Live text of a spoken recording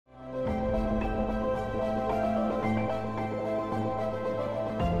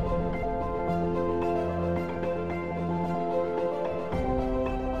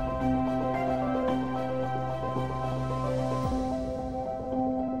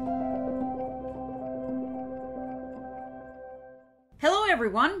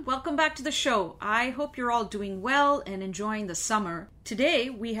everyone. Welcome back to the show. I hope you're all doing well and enjoying the summer. Today,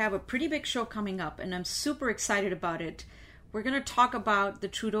 we have a pretty big show coming up, and I'm super excited about it. We're going to talk about the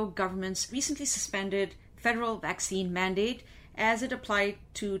Trudeau government's recently suspended federal vaccine mandate as it applied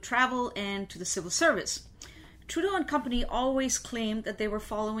to travel and to the civil service. Trudeau and company always claimed that they were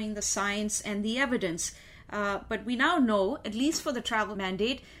following the science and the evidence, but we now know, at least for the travel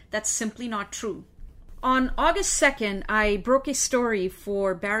mandate, that's simply not true. On August 2nd, I broke a story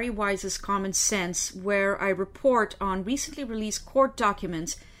for Barry Wise's Common Sense where I report on recently released court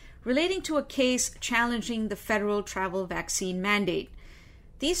documents relating to a case challenging the federal travel vaccine mandate.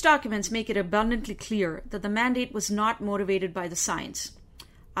 These documents make it abundantly clear that the mandate was not motivated by the science.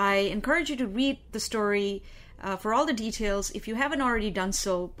 I encourage you to read the story for all the details if you haven't already done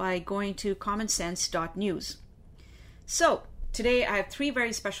so by going to commonsense.news. So, today I have three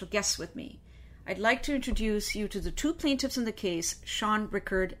very special guests with me. I'd like to introduce you to the two plaintiffs in the case, Sean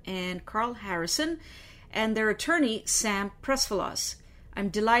Rickard and Carl Harrison, and their attorney, Sam Presvelas. I'm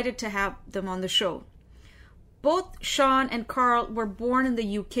delighted to have them on the show. Both Sean and Carl were born in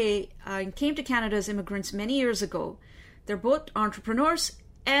the UK and came to Canada as immigrants many years ago. They're both entrepreneurs,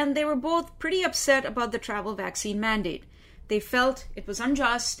 and they were both pretty upset about the travel vaccine mandate. They felt it was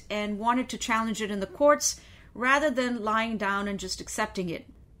unjust and wanted to challenge it in the courts rather than lying down and just accepting it.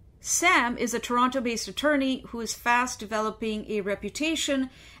 Sam is a Toronto-based attorney who is fast developing a reputation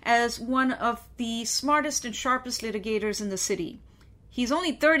as one of the smartest and sharpest litigators in the city. He's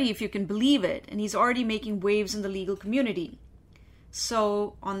only 30, if you can believe it, and he's already making waves in the legal community.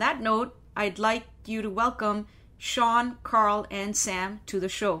 So, on that note, I'd like you to welcome Sean, Carl, and Sam to the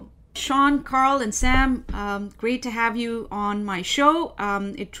show. Sean, Carl, and Sam, great to have you on my show.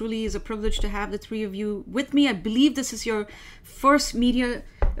 It truly is a privilege to have the three of you with me. I believe this is your first media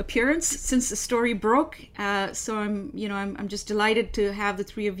appearance since the story broke. So I'm just delighted to have the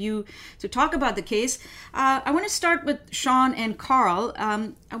three of you to talk about the case. I want to start with Sean and Carl.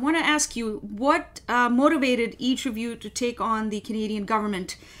 I want to ask you what motivated each of you to take on the Canadian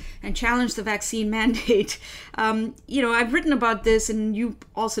government and challenge the vaccine mandate. I've written about this, and you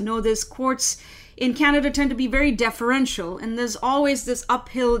also know this. Courts in Canada tend to be very deferential, and there's always this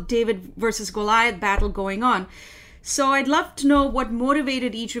uphill David versus Goliath battle going on. So I'd love to know what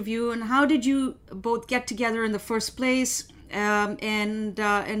motivated each of you, and how did you both get together in the first place, and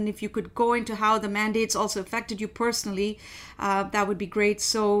if you could go into how the mandates also affected you personally, that would be great.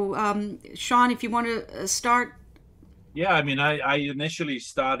 So, Sean, if you want to start. Yeah, I mean, I initially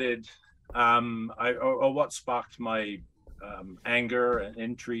started, what sparked my anger and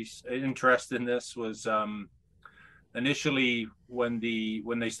interest in this was initially when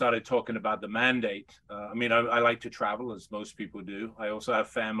they started talking about the mandate. I like to travel, as most people do. I also have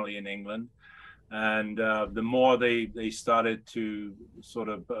family in England, and the more they started to sort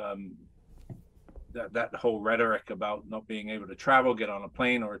of that whole rhetoric about not being able to travel, get on a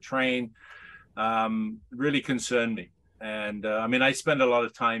plane or a train, really concerned me. And I spent a lot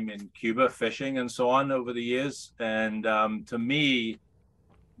of time in Cuba fishing and so on over the years. And to me,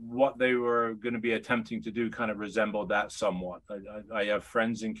 what they were going to be attempting to do kind of resembled that somewhat. I have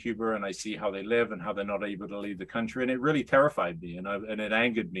friends in Cuba, and I see how they live and how they're not able to leave the country. And it really terrified me, and it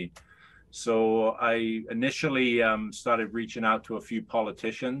angered me. So I initially started reaching out to a few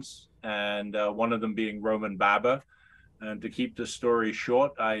politicians, and one of them being Roman Baber. And to keep the story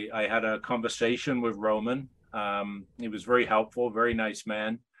short, I had a conversation with Roman. He was very helpful, very nice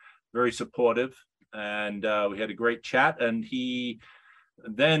man, very supportive, and we had a great chat. And he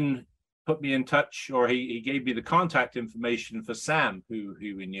then put me in touch, or he gave me the contact information for Sam, who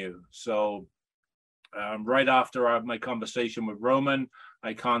we knew. So right after my conversation with Roman,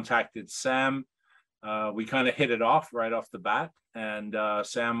 I contacted Sam. We kind of hit it off right off the bat, and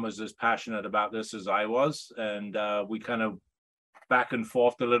Sam was as passionate about this as I was, and we kind of back and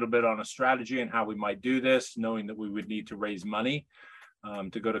forth a little bit on a strategy and how we might do this, knowing that we would need to raise money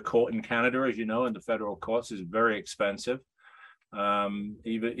to go to court in Canada, as you know, and the federal courts is very expensive.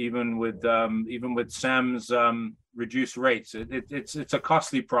 Even with Sam's reduced rates, it's a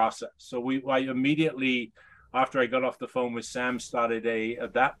costly process. So I immediately, after I got off the phone with Sam, started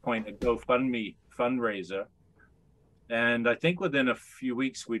at that point a GoFundMe fundraiser, and I think within a few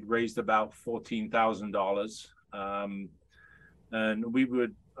weeks we'd raised about $14,000. And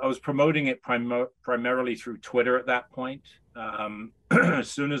I was promoting it primarily through Twitter at that point. As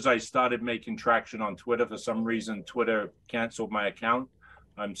soon as I started making traction on Twitter, for some reason, Twitter canceled my account.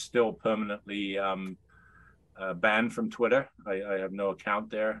 I'm still permanently banned from Twitter. I have no account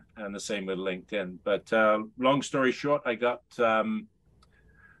there, and the same with LinkedIn. But long story short, I got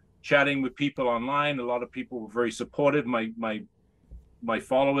chatting with people online. A lot of people were very supportive. My my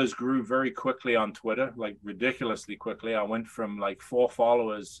followers grew very quickly on Twitter, like ridiculously quickly. I went from like 4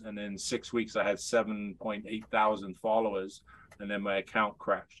 followers, and in 6 weeks I had 7.8 thousand followers, and then my account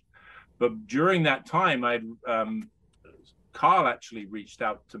crashed. But during that time, Carl actually reached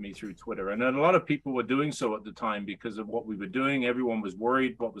out to me through Twitter, and then a lot of people were doing so at the time because of what we were doing. Everyone was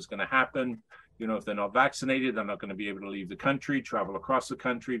worried what was going to happen. You know, if they're not vaccinated, they're not going to be able to leave the country, travel across the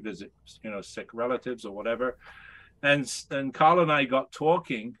country, visit, you know, sick relatives or whatever. And Carl and I got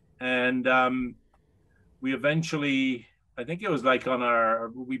talking, and we eventually, I think it was like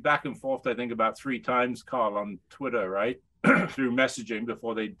we back and forth, I think about 3 times, Carl, on Twitter, right? Through messaging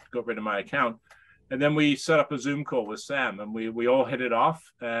before they got rid of my account. And then we set up a Zoom call with Sam, and we all hit it off.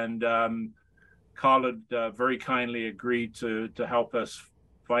 And Carl had very kindly agreed to help us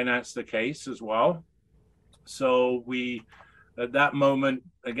finance the case as well. So we, at that moment,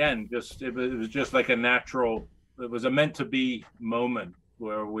 again, it was just like a natural, it was a meant to be moment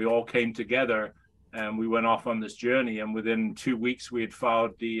where we all came together and we went off on this journey. And within 2 weeks, we had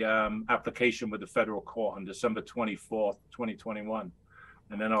filed the application with the federal court on December 24th, 2021.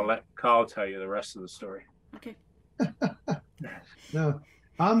 And then I'll let Carl tell you the rest of the story. Okay. No.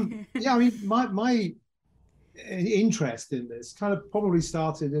 Yeah, I mean, my interest in this kind of probably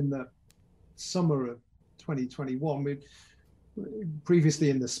started in the summer of 2021. Previously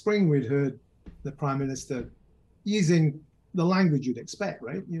in the spring, we'd heard the Prime Minister using the language you'd expect,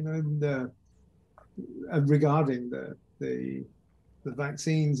 right? You know, regarding the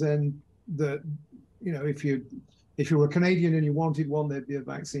vaccines, and that, you know, if you were a Canadian and you wanted one, there'd be a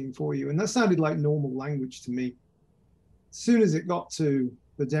vaccine for you. And that sounded like normal language to me. As soon as it got to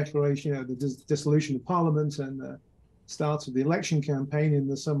the declaration, you know, the dissolution of Parliament and the start of the election campaign in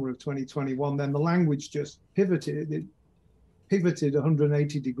the summer of 2021, then the language just pivoted. It pivoted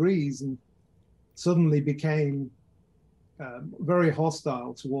 180 degrees and suddenly became very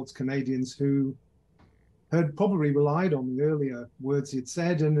hostile towards Canadians who had probably relied on the earlier words he'd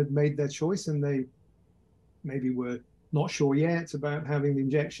said and had made their choice, and they maybe were not sure yet about having the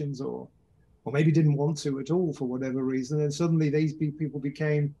injections, or maybe didn't want to at all for whatever reason. And suddenly these people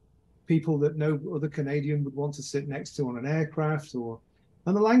became people that no other Canadian would want to sit next to on an aircraft, and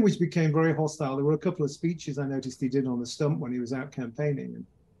the language became very hostile. There were a couple of speeches I noticed he did on the stump when he was out campaigning.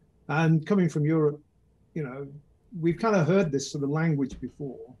 And coming from Europe, you know, we've kind of heard this sort of language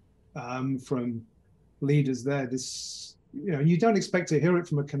before from leaders there. This, you know, you don't expect to hear it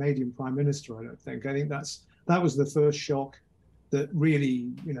from a Canadian Prime Minister, I don't think. I think that was the first shock that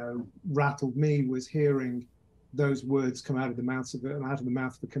really, you know, rattled me, was hearing those words come out of the mouth of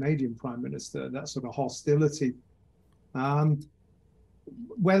the Canadian Prime Minister, that sort of hostility.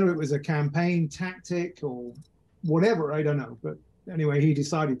 Whether it was a campaign tactic or whatever, I don't know. But anyway, he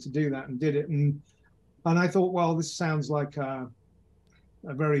decided to do that and did it. And I thought, well, this sounds like a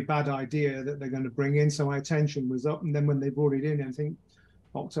very bad idea that they're going to bring in. So my attention was up. And then when they brought it in, I think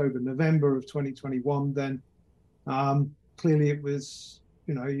October, November of 2021, then clearly it was,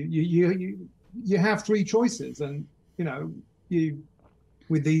 you know, you have 3 choices. And, you know,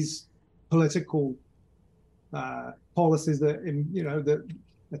 with these political policies that, you know, that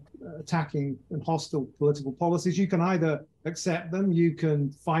attacking and hostile political policies, you can either accept them, you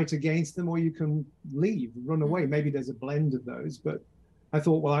can fight against them, or you can leave, run away. Maybe there's a blend of those. But I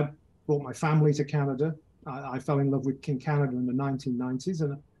thought, well, I brought my family to Canada. I fell in love with Canada in the 1990s,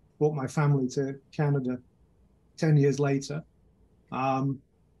 and I brought my family to Canada 10 years later.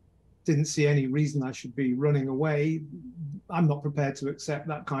 Didn't see any reason I should be running away. I'm not prepared to accept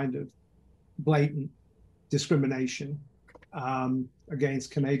that kind of blatant discrimination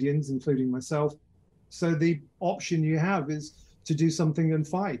against Canadians, including myself. So the option you have is to do something and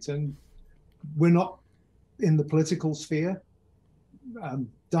fight. And we're not in the political sphere.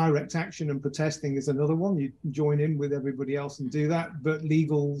 Direct action and protesting is another one. You join in with everybody else and do that. But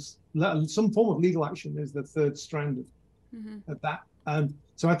some form of legal action is the third strand of that.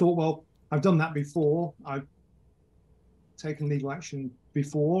 So I thought, well, I've done that before. I've taken legal action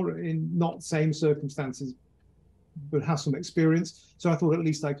before in not same circumstances, but have some experience. So I thought at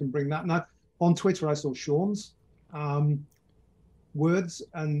least I can bring that. And on Twitter, I saw Sean's words,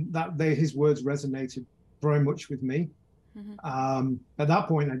 and his words resonated very much with me. At that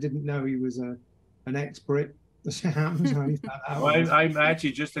point, I didn't know he was an ex-Brit. I'm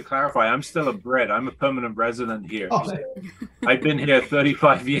actually, just to clarify, I'm still a Brit. I'm a permanent resident here. So I've been here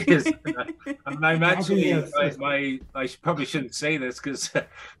 35 years. I'm actually, I probably shouldn't say this because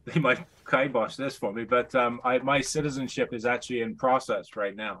they might kibosh this for me, but my citizenship is actually in process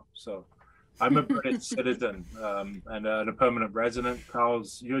right now. So I'm a British citizen and a permanent resident.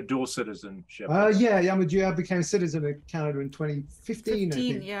 Carl's, you're dual citizenship. I became a citizen of Canada in 2015, I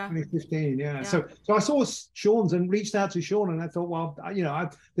think. Yeah. 2015, yeah. So I saw Sean's and reached out to Sean, and I thought, well,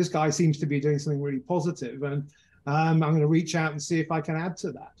 this guy seems to be doing something really positive, and I'm going to reach out and see if I can add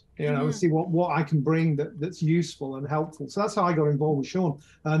to that. And see what I can bring that's useful and helpful. So that's how I got involved with Sean,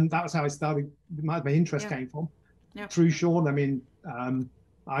 and that was how I started. My interest came from through Sean. I mean,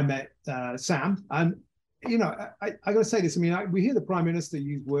 I met Sam, and I got to say this. I mean, we hear the Prime Minister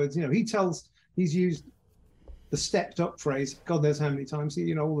use words. He's used the stepped up phrase. God knows how many times.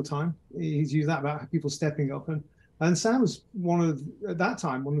 All the time. He's used that about people stepping up, and Sam was at that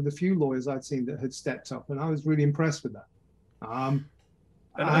time one of the few lawyers I'd seen that had stepped up, and I was really impressed with that.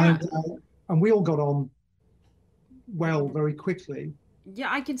 And we all got on well very quickly. Yeah,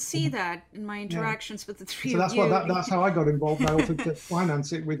 I can see that in my interactions with the three of you. So that's how I got involved. I offered to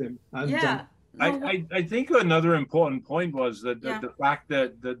finance it with him. And, I think another important point was that the fact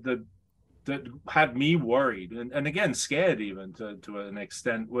that had me worried and again scared even to an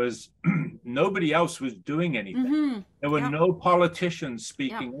extent was nobody else was doing anything. There were no politicians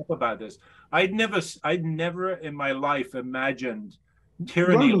speaking up about this. I'd never in my life imagined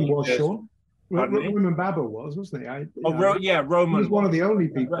tyranny. Roman was, Sean. Roman Babber wasn't he? Roman. He was one of the only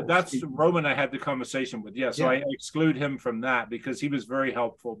people. That's Roman I had the conversation with. So I exclude him from that because he was very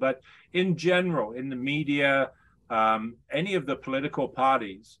helpful. But in general, in the media, any of the political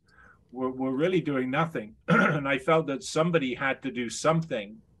parties were really doing nothing. And I felt that somebody had to do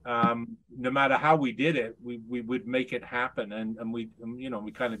something. No matter how we did it, we would make it happen. And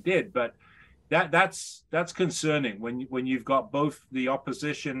we kind of did. But that's concerning when you've got both the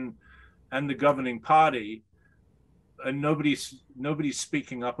opposition and the governing party, and nobody's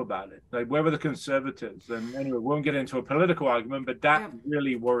speaking up about it. Like, where were the Conservatives? And anyway, we won't get into a political argument, but that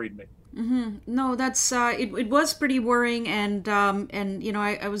really worried me. No, that's it was pretty worrying, and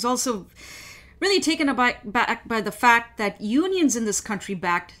I was also really taken aback by the fact that unions in this country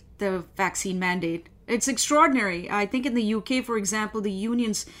backed the vaccine mandate. It's extraordinary. I think in the UK, for example, the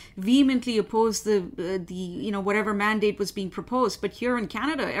unions vehemently opposed the whatever mandate was being proposed. But here in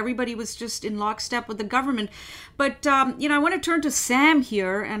Canada, everybody was just in lockstep with the government. But I want to turn to Sam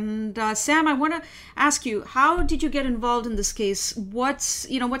here, and Sam, I want to ask you, how did you get involved in this case? What's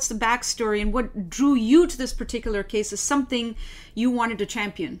the backstory, and what drew you to this particular case as something you wanted to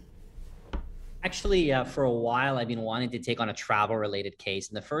champion? Actually, for a while, I've been wanting to take on a travel-related case.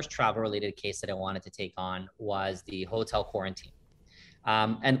 And the first travel-related case that I wanted to take on was the hotel quarantine.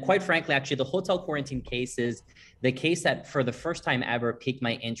 And quite frankly, actually, the hotel quarantine case is the case that for the first time ever piqued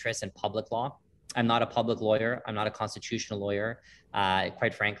my interest in public law. I'm not a public lawyer. I'm not a constitutional lawyer.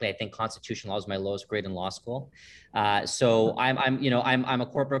 Quite frankly, I think constitutional law is my lowest grade in law school. So I'm a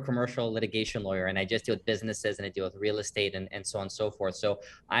corporate commercial litigation lawyer, and I just deal with businesses and I deal with real estate and so on and so forth. So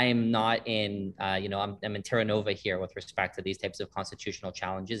I'm not in, I'm in Terra Nova here with respect to these types of constitutional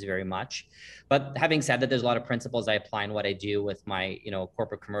challenges very much. But having said that, there's a lot of principles I apply in what I do with my,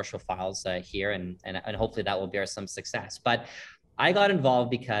 corporate commercial files here, and hopefully that will bear some success. But I got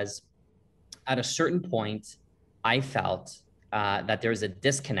involved because at a certain point, I felt that there was a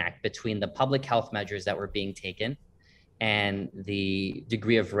disconnect between the public health measures that were being taken and the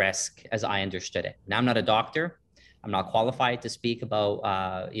degree of risk as I understood it. Now, I'm not a doctor. I'm not qualified to speak about,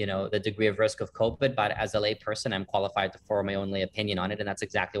 the degree of risk of COVID, but as a lay person, I'm qualified to form my own lay opinion on it. And that's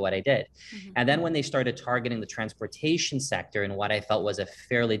exactly what I did. Mm-hmm. And then when they started targeting the transportation sector in what I felt was a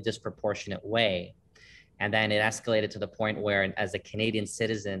fairly disproportionate way, and then it escalated to the point where, as a Canadian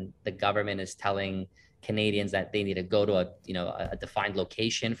citizen, the government is telling Canadians that they need to go to a defined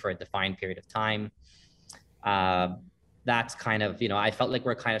location for a defined period of time. That's kind of, I felt like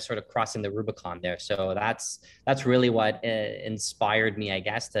we're kind of sort of crossing the Rubicon there. So that's really what inspired me, I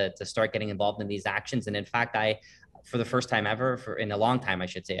guess, to start getting involved in these actions. And in fact, for the first time ever, in a long time, I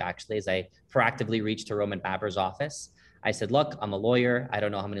should say, actually, as I proactively reached to Roman Babber's office. I said, look, I'm a lawyer. I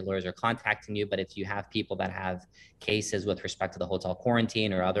don't know how many lawyers are contacting you, but if you have people that have cases with respect to the hotel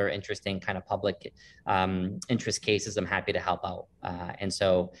quarantine or other interesting kind of public interest cases, I'm happy to help out. And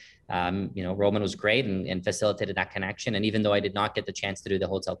so, Roman was great and facilitated that connection. And even though I did not get the chance to do the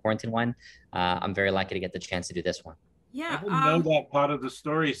hotel quarantine one, I'm very lucky to get the chance to do this one. Yeah, I didn't know that part of the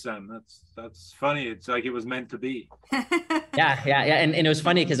story, Sam. That's funny. It's like it was meant to be. Yeah. And it was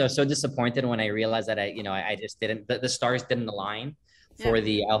funny because I was so disappointed when I realized that I just didn't. The stars didn't align for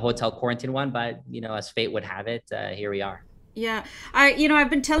the hotel quarantine one. But as fate would have it, here we are. Yeah, I've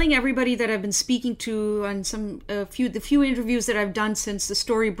been telling everybody that I've been speaking to on the few interviews that I've done since the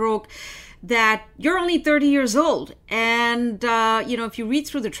story broke, that you're only 30 years old. And, if you read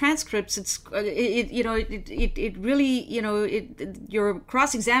through the transcripts, it really, your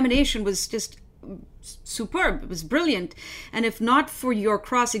cross-examination was just superb. It was brilliant. And if not for your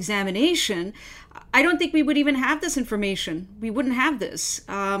cross-examination, I don't think we would even have this information. We wouldn't have this.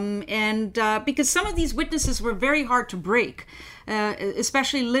 Because some of these witnesses were very hard to break,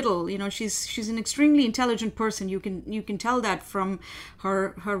 especially Little. She's an extremely intelligent person. You can tell that from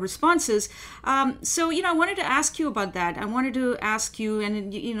her responses. So I wanted to ask you about that. I wanted to ask you,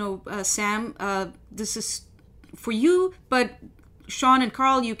 and Sam, this is for you, but Sean and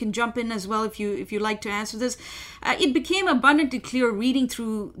Carl, you can jump in as well if you like to answer this. It became abundantly clear reading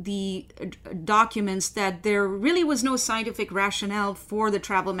through the documents that there really was no scientific rationale for the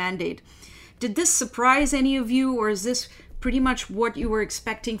travel mandate. Did this surprise any of you, or is this pretty much what you were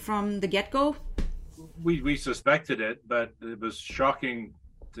expecting from the get-go? We suspected it, but it was shocking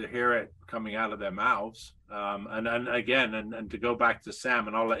to hear it coming out of their mouths. And to go back to Sam,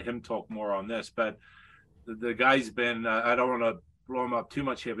 and I'll let him talk more on this, but the guy's been, I don't want to blow him up too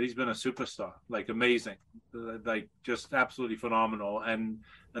much here, but he's been a superstar, like amazing, like just absolutely phenomenal. And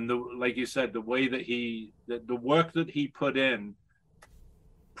like you said, the way that the work that he put in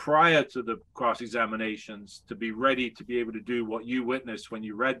prior to the cross-examinations to be ready to be able to do what you witnessed when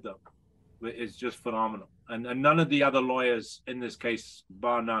you read them is just phenomenal. And none of the other lawyers in this case,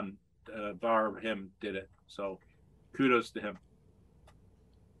 bar none, bar him, did it. So kudos to him.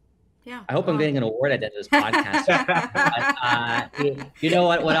 Yeah. I hope I'm getting an award at the end of this podcast. You know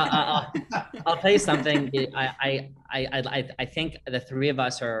what? I'll tell you something. I think the three of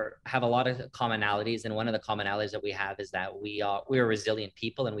us have a lot of commonalities, and one of the commonalities that we have is that we are resilient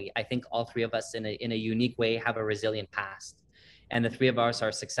people, and I think all three of us in a unique way have a resilient past, and the three of us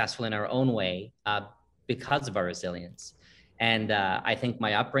are successful in our own way because of our resilience. And I think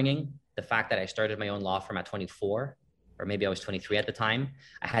my upbringing, the fact that I started my own law firm at 24. Or maybe I was 23 at the time.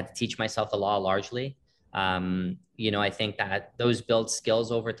 I had to teach myself the law largely. I think that those build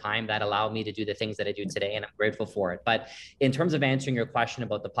skills over time that allow me to do the things that I do today, and I'm grateful for it. But in terms of answering your question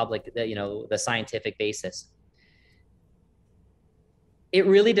about the public, the scientific basis, it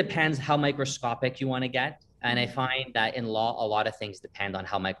really depends how microscopic you want to get. And I find that in law, a lot of things depend on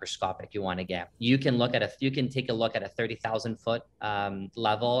how microscopic you want to get. You can take a look at a 30,000 foot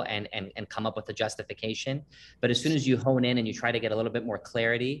level and come up with a justification. But as soon as you hone in and you try to get a little bit more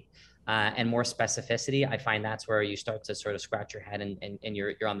clarity and more specificity, I find that's where you start to sort of scratch your head and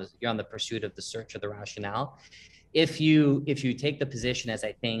you're on the pursuit of the search of the rationale. If you take the position as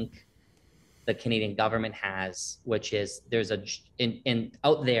I think the Canadian government has, which is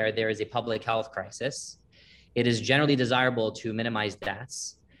out there is a public health crisis. It is generally desirable to minimize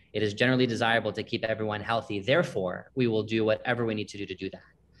deaths. It is generally desirable to keep everyone healthy. Therefore, we will do whatever we need to do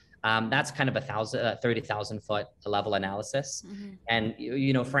that. That's kind of a 30,000 foot level analysis. Mm-hmm. And,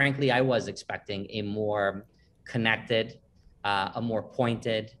 frankly, I was expecting a more connected, a more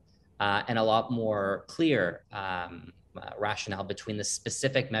pointed, and a lot more clear rationale between the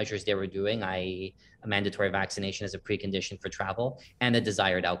specific measures they were doing, i.e. a mandatory vaccination as a precondition for travel, and the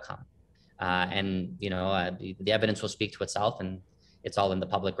desired outcome. The evidence will speak to itself, and it's all in the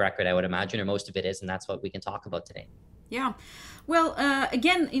public record, I would imagine, or most of it is, and that's what we can talk about today. Yeah. Well,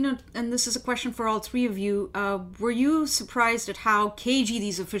 again, and this is a question for all three of you. Were you surprised at how cagey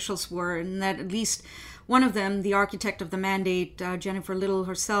these officials were, and that at least one of them, the architect of the mandate, Jennifer Little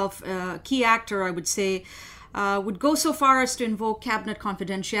herself, a key actor, I would say, would go so far as to invoke cabinet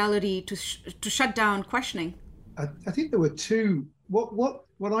confidentiality to shut down questioning? I think there were two.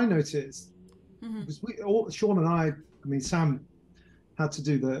 What I noticed was Sean and Sam had to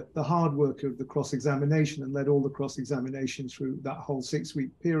do the hard work of the cross-examination and led all the cross-examination through that whole 6-week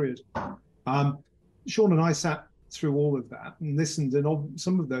period. Sean and I sat through all of that and listened, and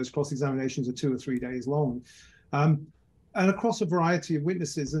some of those cross-examinations are 2 or 3 days long, and across a variety of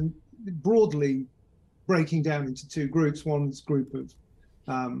witnesses, and broadly breaking down into two groups. One's group of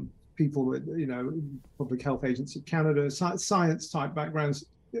people with, Public Health Agency of Canada, science type backgrounds,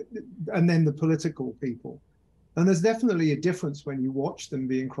 and then the political people. And there's definitely a difference when you watch them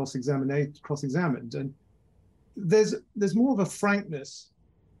being cross-examined. And there's more of a frankness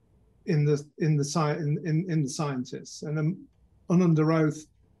in the scientists. And under oath,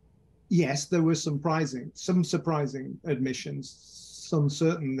 yes, there were some surprising admissions. Some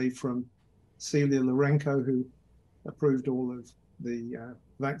certainly from Celia Lourenco, who approved all of the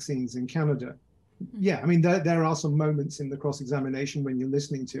vaccines in Canada. Yeah, there are some moments in the cross-examination when you're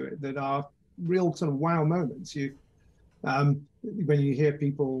listening to it that are real sort of wow moments. When you hear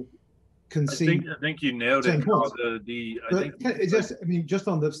people concede. I think you nailed it. Just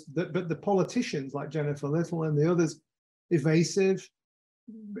on but the politicians like Jennifer Little and the others, evasive,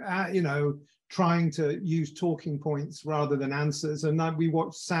 trying to use talking points rather than answers. And we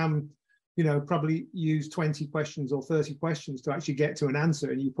watched Sam, probably use 20 questions or 30 questions to actually get to an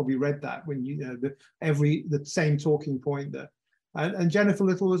answer. And you probably read that when the same talking point that, and Jennifer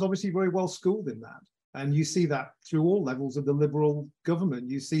Little was obviously very well schooled in that. And you see that through all levels of the Liberal government.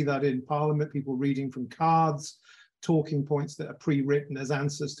 You see that in Parliament, people reading from cards, talking points that are pre-written as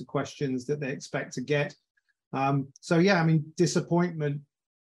answers to questions that they expect to get. Disappointment,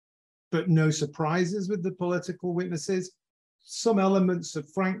 but no surprises with the political witnesses. Some elements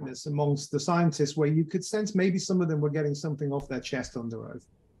of frankness amongst the scientists where you could sense maybe some of them were getting something off their chest under oath.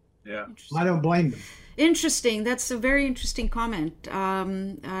 Yeah, I don't blame them. Interesting. That's a very interesting comment.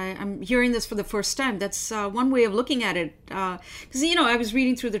 I'm hearing this for the first time. That's one way of looking at it. Because, I was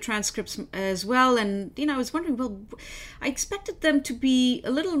reading through the transcripts as well, and, I was wondering, well, I expected them to be a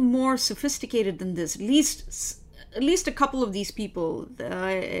little more sophisticated than this, at least a couple of these people,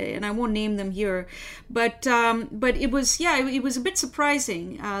 and I won't name them here, but it was a bit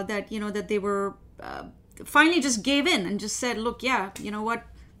surprising that that they were finally just gave in and just said, look, you know what,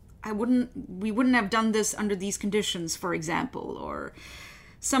 we wouldn't have done this under these conditions, for example, or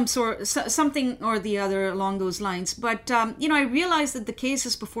something or the other along those lines. But I realized that the case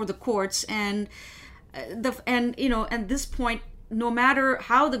is before the courts, and at this point, no matter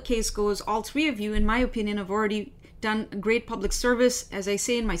how the case goes, all three of you, in my opinion, have already done a great public service. As I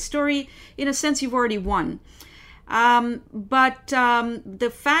say in my story, in a sense, you've already won. But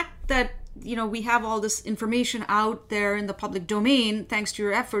the fact that we have all this information out there in the public domain, thanks to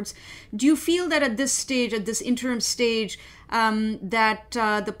your efforts, do you feel that at this stage, at this interim stage, that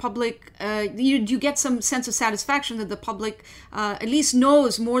the public, do you get some sense of satisfaction that the public at least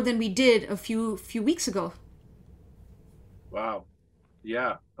knows more than we did a few weeks ago? Wow.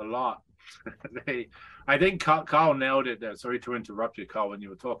 Yeah, a lot. I think Carl nailed it there. Sorry to interrupt you, Carl, when you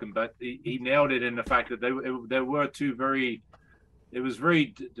were talking, but he nailed it in the fact that there were it was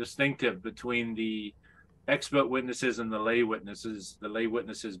very distinctive between the expert witnesses and the lay witnesses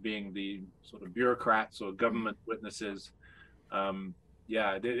being the sort of bureaucrats or government witnesses.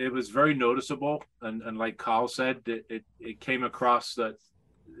 It was very noticeable. And like Carl said, it came across that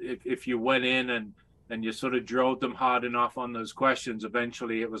if you went in and you sort of drilled them hard enough on those questions,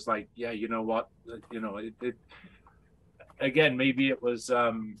 eventually it was like, yeah, you know what, again, maybe it was,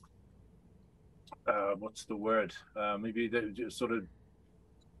 what's the word? Maybe they're just sort of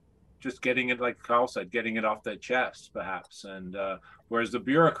just getting it, like Carl said, getting it off their chest, perhaps. And whereas the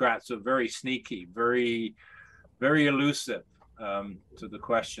bureaucrats are very sneaky, very, very elusive to the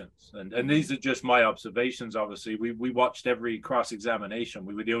questions. And these are just my observations. Obviously, we watched every cross-examination.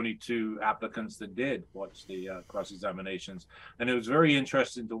 We were the only two applicants that did watch the cross-examinations, and it was very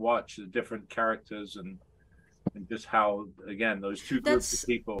interesting to watch the different characters and just how, again, those two groups of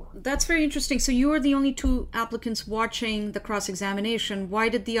people. That's very interesting. So you were the only two applicants watching the cross-examination. Why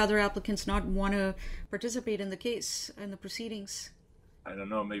did the other applicants not want to participate in the case and the proceedings? I don't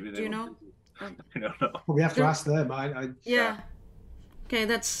know. Maybe they. Do you know? I don't know. Well, we have to ask them. Yeah. Okay,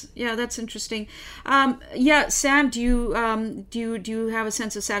 that's interesting. Sam, do you have a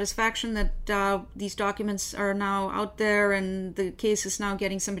sense of satisfaction that these documents are now out there and the case is now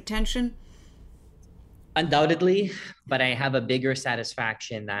getting some attention? Undoubtedly, but I have a bigger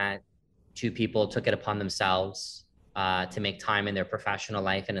satisfaction that two people took it upon themselves to make time in their professional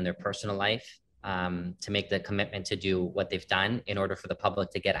life and in their personal life to make the commitment to do what they've done in order for the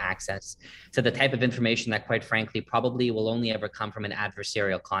public to get access to the type of information that, quite frankly, probably will only ever come from an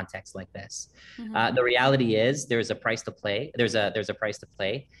adversarial context like this. Mm-hmm. The reality is there's a price to play. There's a price to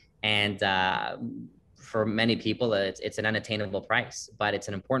play, and for many people, it's an unattainable price, but it's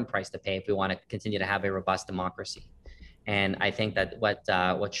an important price to pay if we want to continue to have a robust democracy. And I think that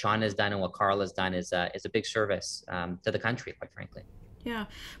what Sean has done and what Carl has done is a big service to the country, quite frankly. Yeah.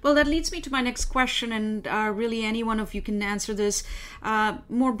 Well, that leads me to my next question, and really any one of you can answer this.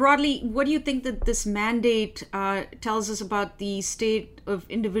 More broadly, what do you think that this mandate tells us about the state of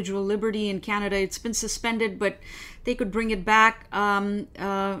individual liberty in Canada? It's been suspended, but they could bring it back,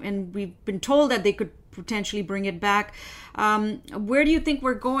 and we've been told that they could potentially bring it back. Where do you think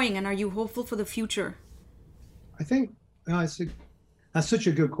we're going, and are you hopeful for the future? I think that's such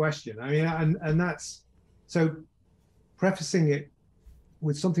a good question. I mean, and that's so prefacing it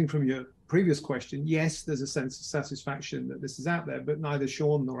with something from your previous question. Yes, there's a sense of satisfaction that this is out there, but neither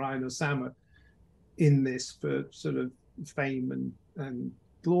Sean nor I nor Sam are in this for sort of fame and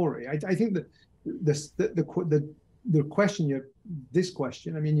glory. I think that the question this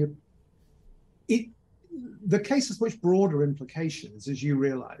question, I mean, the case has much broader implications, as you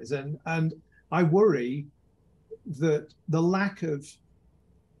realize, and I worry that the lack of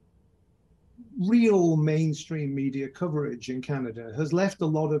real mainstream media coverage in Canada has left a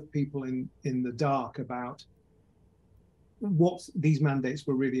lot of people in the dark about what these mandates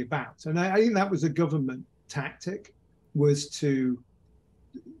were really about. And I think that was a government tactic, was to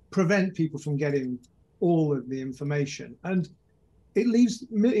prevent people from getting all of the information. And it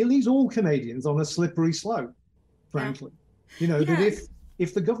leaves all Canadians on a slippery slope, frankly. That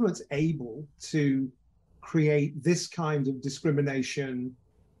if the government's able to create this kind of discrimination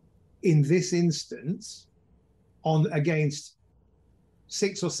in this instance against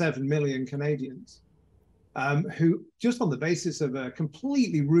 6 or 7 million Canadians, who just on the basis of a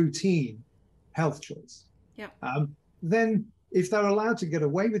completely routine health choice, then if they're allowed to get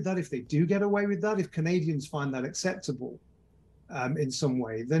away with that, if they do get away with that, if Canadians find that acceptable in some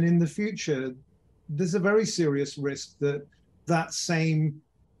way, then in the future, there's a very serious risk that that same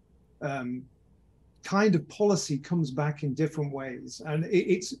kind of policy comes back in different ways. And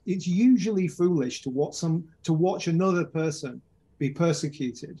it's usually foolish to watch another person be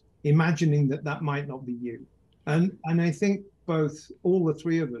persecuted, imagining that might not be you. And I think all the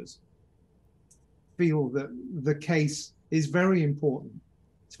three of us feel that the case is very important.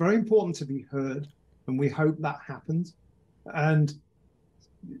 It's very important to be heard, and we hope that happens. And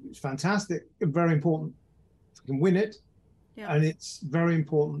it's fantastic and very important if we can win it. And it's very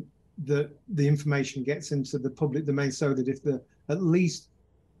important that the information gets into the public domain, so that if at least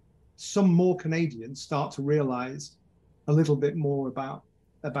some more Canadians start to realize a little bit more about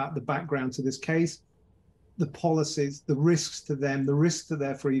the background to this case, the policies, the risks to them, the risks to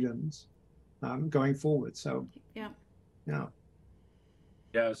their freedoms going forward. So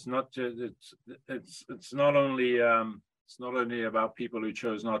it's not just it's not only about people who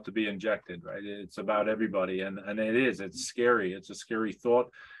chose not to be injected, right? It's about everybody, and it's scary. It's a scary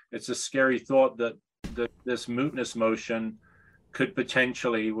thought. It's a scary thought that this mootness motion could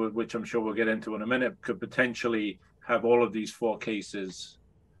potentially, which I'm sure we'll get into in a minute, could potentially have all of these 4 cases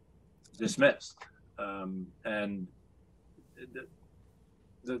dismissed. And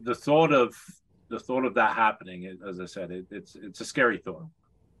the thought of that happening, as I said, it's a scary thought.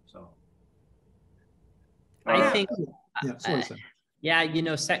 So I think,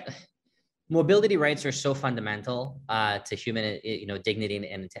 mobility rights are so fundamental to human, dignity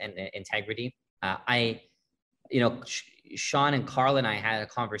and integrity. Sean and Carl and I had a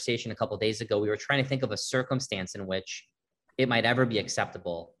conversation a couple of days ago. We were trying to think of a circumstance in which it might ever be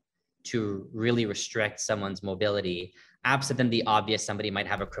acceptable to really restrict someone's mobility, absent than the obvious. Somebody might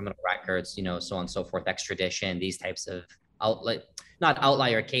have a criminal records, so on and so forth, extradition, these types of not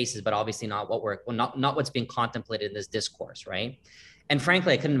outlier cases, but obviously not what's being contemplated in this discourse, right? And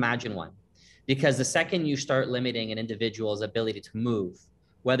frankly, I couldn't imagine one, because the second you start limiting an individual's ability to move,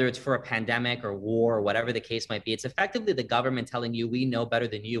 whether it's for a pandemic or war or whatever the case might be, it's effectively the government telling you, we know better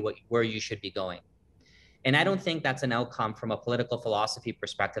than you where you should be going. And I don't think that's an outcome from a political philosophy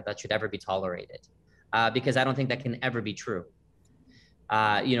perspective that should ever be tolerated, because I don't think that can ever be true.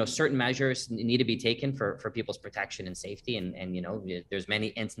 Certain measures need to be taken for people's protection and safety. And there's many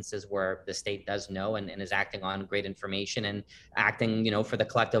instances where the state does know and is acting on great information and acting, for the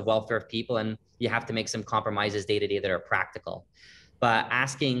collective welfare of people. And you have to make some compromises day to day that are practical. But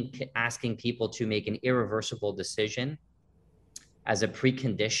asking people to make an irreversible decision as a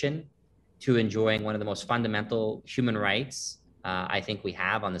precondition to enjoying one of the most fundamental human rights I think we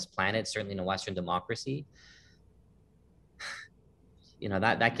have on this planet, certainly in a Western democracy,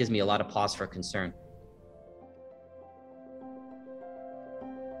 that gives me a lot of pause for concern.